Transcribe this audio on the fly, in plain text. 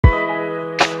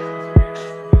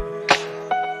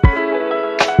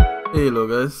Hello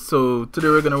guys, so today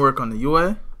we're gonna work on the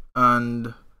UI,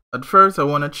 and at first I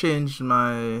want to change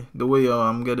the way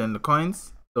I'm getting the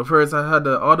coins. So first I had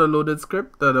an auto-loaded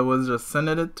script that I was just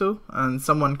sending it to, and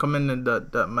someone commented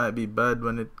that that might be bad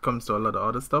when it comes to a lot of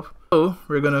other stuff. So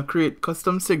we're gonna create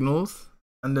custom signals,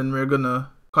 and then we're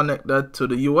gonna connect that to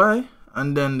the UI,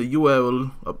 and then the UI will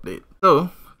update.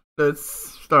 So let's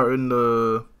start in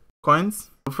the coins.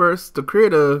 First, to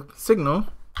create a signal,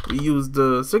 we use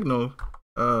the signal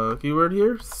keyword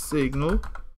here, signal,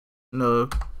 no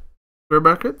square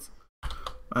brackets,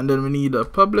 and then we need a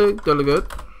public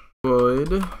delegate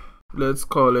void. Let's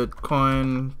call it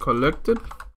coin collected,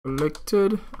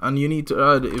 and you need to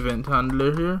add event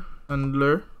handler here.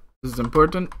 Handler, this is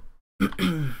important.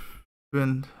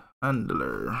 Event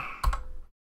handler.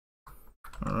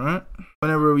 All right.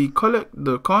 Whenever we collect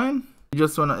the coin, you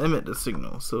just want to emit the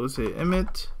signal. So say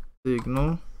emit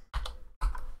signal,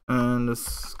 and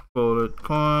let's call it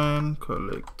coin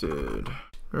collected.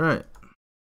 Right,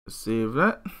 save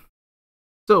that.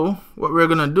 So what we're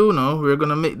gonna do now, we're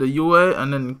gonna make the UI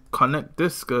and then connect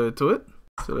this guy to it.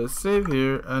 So let's save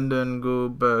here and then go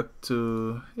back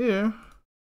to here.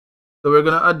 So we're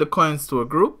gonna add the coins to a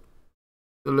group.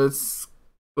 So let's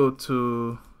go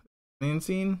to main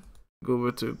scene, go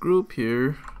over to group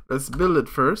here. Let's build it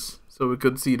first so we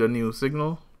could see the new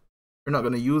signal. We're not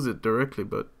gonna use it directly,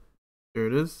 but here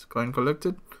it is, coin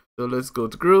collected. So let's go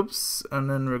to groups, and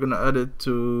then we're gonna add it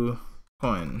to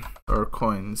coin or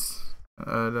coins.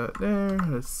 Add that there.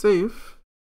 Let's save.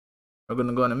 We're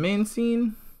gonna go on the main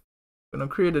scene. We're gonna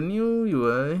create a new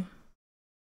UI.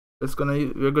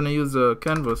 We're gonna use a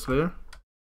canvas layer.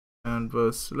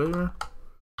 Canvas layer.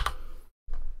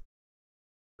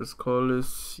 Let's call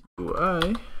this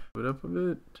UI. Put it up a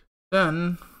bit.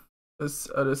 Then let's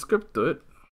add a script to it.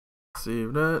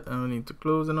 Save that, and we need to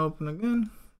close and open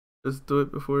again. Just do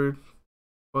it before it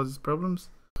causes problems.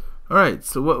 Alright,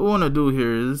 so what we want to do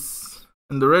here is,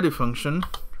 in the ready function,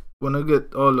 we want to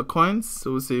get all the coins.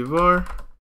 So we say var,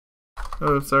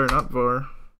 oh sorry, not var,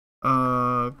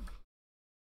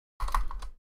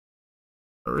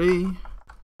 array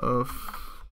of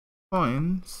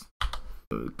coins.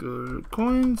 So we go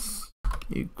coins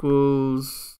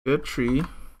equals get tree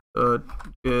dot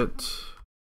get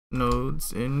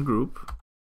nodes in group,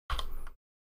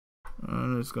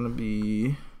 and it's gonna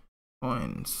be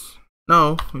coins.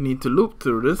 Now we need to loop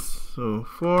through this, so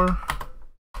for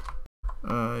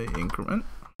increment.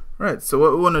 Right, so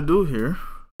what we want to do here,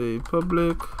 a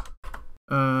public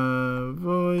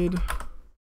void,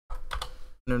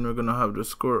 and then we're gonna have the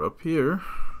score up here.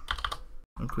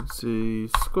 I could say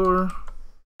score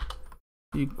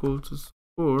equal to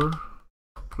score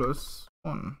plus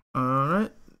 1.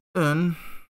 Alright, then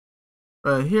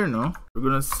right here now we're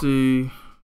gonna see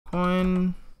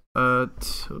coin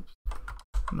at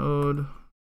node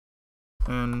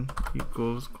n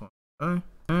equals coin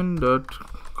and dot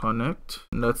connect,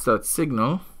 and that's that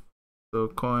signal. So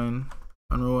coin,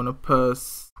 and we want to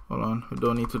pass, hold on, we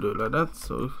don't need to do it like that.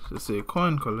 So just say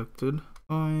coin collected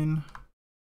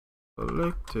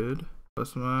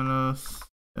plus minus,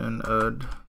 and add.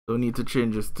 So we need to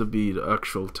change this to be the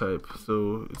actual type,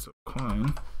 so it's a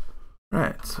coin.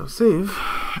 Right, so save,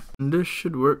 and this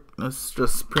should work. Let's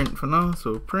just print for now.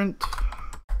 So print,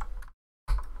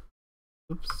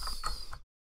 oops,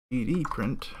 ed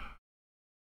print,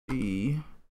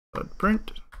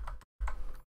 print,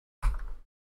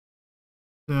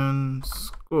 then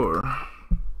score.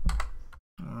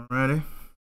 Alrighty,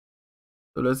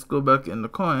 so let's go back in the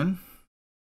coin.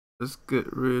 Let's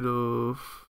get rid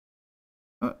of,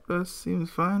 that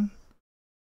seems fine.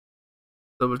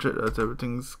 Double check that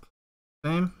everything's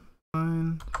same.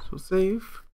 Fine. So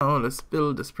save. Now let's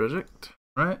build this project,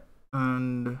 right?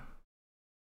 And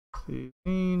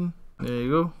 15. There you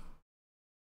go.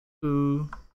 2,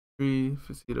 3. If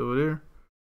you see it over there.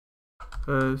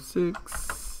 5,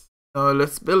 6. Now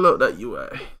let's build out that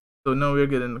UI. So now we're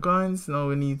getting the coins. Now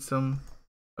we need some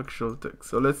actual text.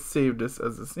 So let's save this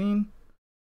as a scene.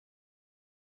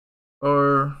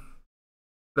 Or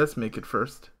let's make it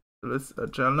first. So let's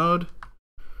add child node.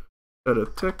 Add a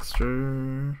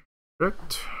texture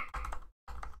direct.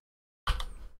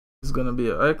 It's gonna be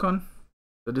an icon.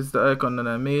 So this is the icon that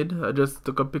I made. I just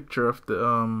took a picture of the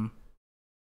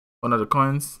one of the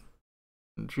coins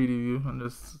in 3D view and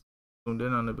just zoomed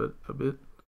in on a bit.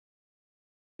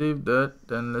 Save that.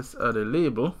 Then let's add a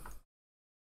label.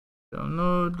 Child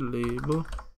node label.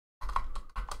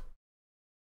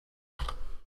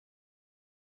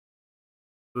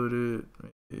 Put it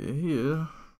right here.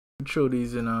 Show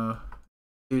these in a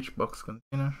hbox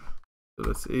container. So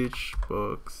let's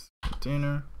hbox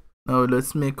container. Now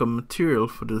let's make a material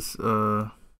for this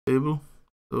label.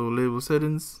 So label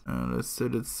settings, and let's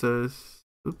set it says,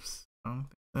 oops,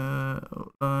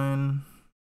 outline,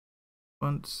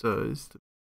 font size,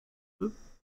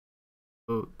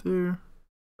 go there.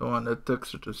 I want that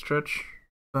texture to stretch.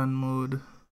 Fan mode,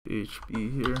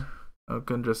 HB here. I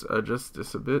can just adjust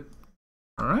this a bit.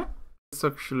 Alright, let's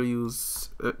actually use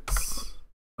X.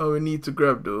 Oh, we need to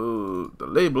grab the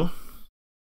label.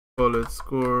 Call it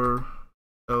score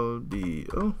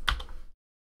LBO.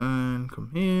 And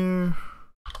come here.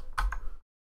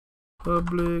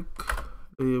 Public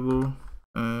label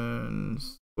and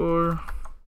score.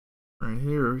 Right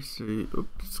here, see,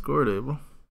 oops, score label.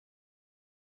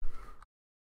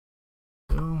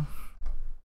 So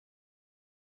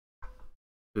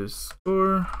this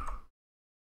score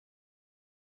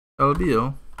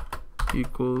LBO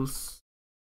equals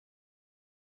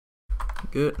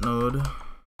get node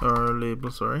or label,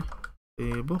 sorry,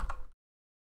 label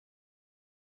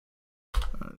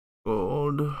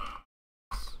gold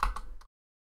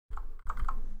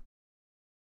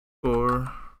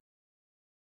for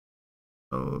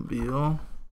LBO,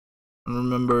 and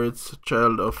remember it's a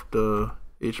child of the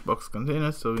HBox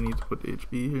container, so we need to put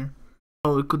HB here.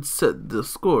 Now we could set the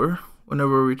score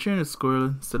whenever we change the score.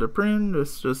 Instead of print,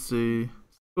 let's just say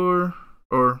score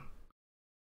or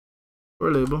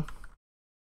label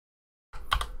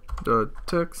dot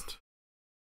text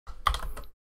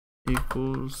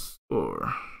equals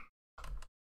score.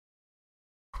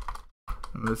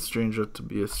 And let's change it to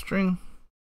be a string.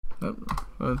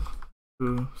 Let's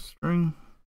do string.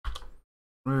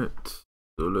 Right.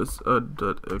 So let's add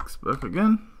that X back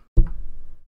again.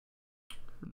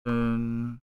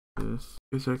 And this,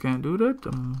 in case I can't do that,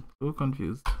 I'm so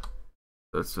confused.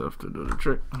 Let's have to do the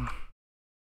trick.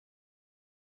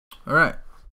 Alright.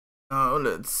 Now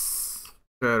let's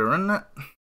try to run that.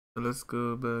 So let's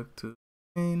go back to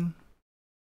main.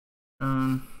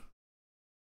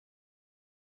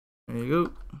 There you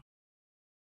go.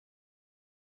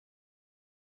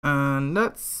 And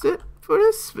that's it for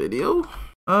this video.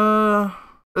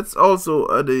 Let's also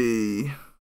add a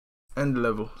end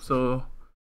level. So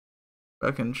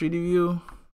back in 3D view,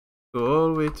 go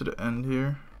all the way to the end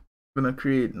here. I'm gonna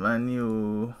create my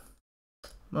new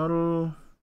model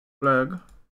flag.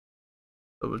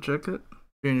 Double check it.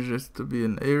 Change this to be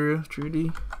an area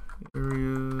 3D.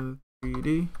 Area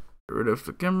 3D. Get rid of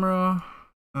the camera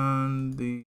and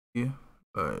the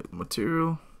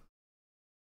material.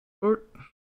 Port.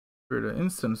 Create an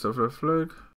instance of a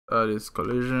flag. Add its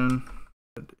collision.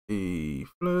 Add a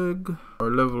flag or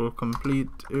level complete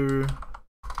area.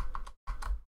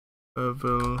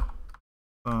 Level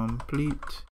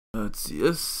complete.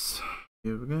 .cs.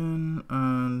 Save again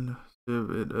and save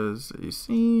it as a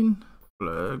scene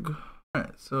flag.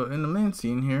 Alright, so in the main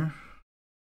scene here,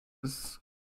 this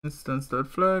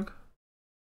instance.flag.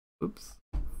 Oops.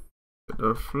 Get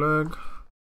the flag.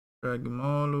 Drag him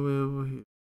all the way over here.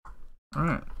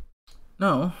 Alright.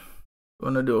 Now, I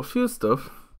wanna do a few stuff.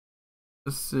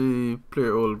 Let's see,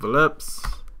 player overlaps,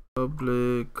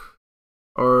 public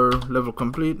or level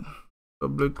complete,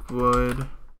 public void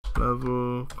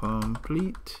level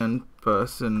complete, and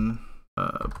pass in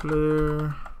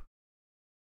player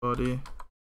body.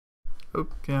 Oh,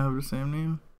 can't have the same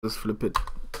name. Just flip it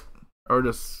or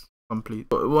just complete.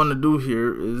 What we want to do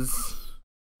here is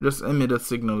just emit a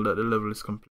signal that the level is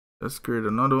complete. Let's create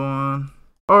another one,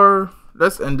 or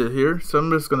let's end it here. So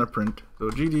I'm just gonna print. So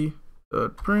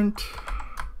gd.print.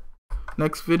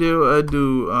 Next video I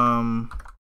do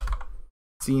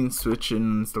scene switching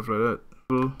and stuff like that.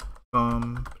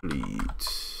 Complete.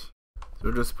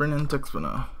 So just print in text for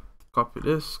now. Copy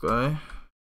this guy.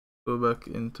 Go back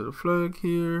into the flag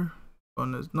here.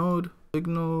 On this node.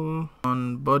 Signal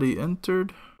on body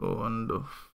entered. Go on the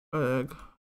flag.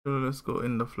 So let's go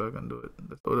in the flag and do it.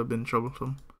 That would have been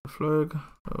troublesome. The flag.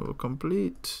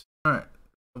 Complete. Alright.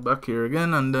 Back here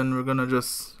again, and then we're gonna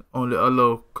just only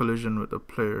allow collision with the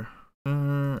player.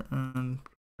 And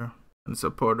it's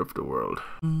a part of the world.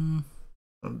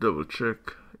 I'll double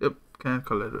check. Yep, can't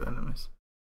collide with enemies.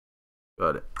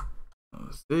 Got it.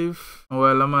 Save.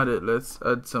 While I'm at it, let's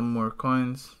add some more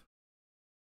coins.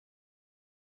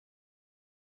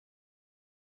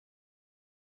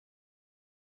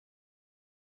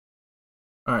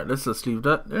 Alright, let's just leave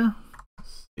that there.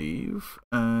 Save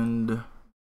and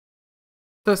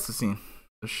test the scene.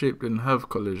 The shape didn't have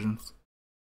collisions.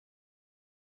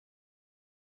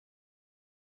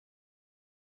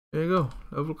 There you go,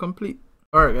 level complete.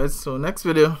 Alright guys, so next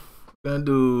video we're gonna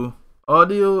do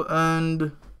audio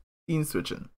and scene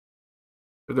switching.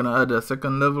 We're gonna add a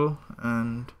second level,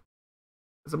 and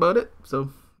that's about it.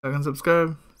 So like and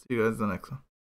subscribe. See you guys in the next one.